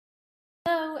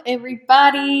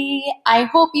everybody. I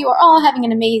hope you are all having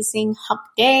an amazing hump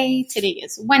day. Today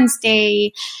is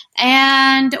Wednesday,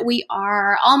 and we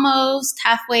are almost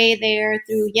halfway there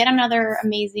through yet another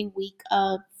amazing week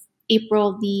of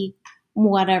April the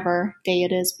whatever day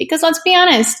it is. Because let's be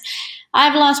honest,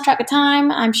 I've lost track of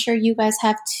time. I'm sure you guys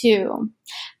have too.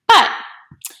 But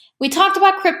we talked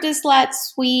about cryptids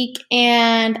last week,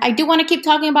 and I do want to keep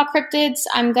talking about cryptids.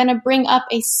 I'm going to bring up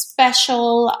a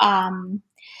special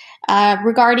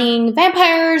regarding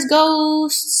vampires,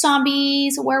 ghosts,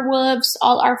 zombies, werewolves,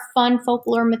 all our fun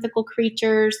folklore mythical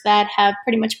creatures that have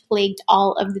pretty much plagued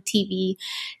all of the TV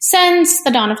since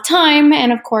the dawn of time,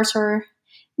 and of course our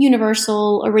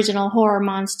universal original horror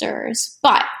monsters.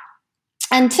 But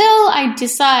until I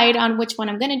decide on which one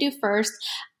I'm going to do first,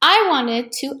 I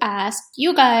wanted to ask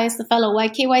you guys, the fellow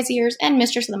YKYZers and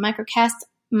Mistress of the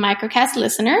Microcast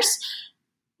listeners,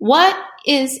 what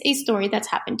is a story that's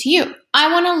happened to you?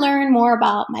 I want to learn more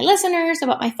about my listeners,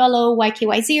 about my fellow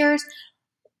YKYZers.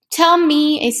 Tell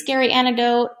me a scary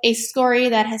anecdote, a story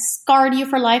that has scarred you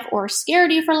for life or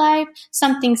scared you for life,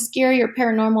 something scary or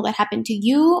paranormal that happened to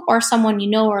you or someone you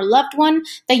know or a loved one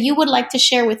that you would like to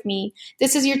share with me.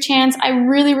 This is your chance. I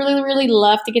really, really, really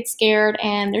love to get scared,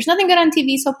 and there's nothing good on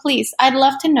TV, so please, I'd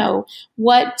love to know,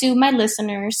 what do my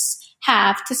listeners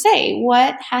have to say?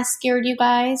 What has scared you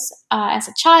guys as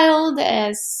a child,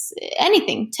 as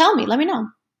anything? Tell me, let me know.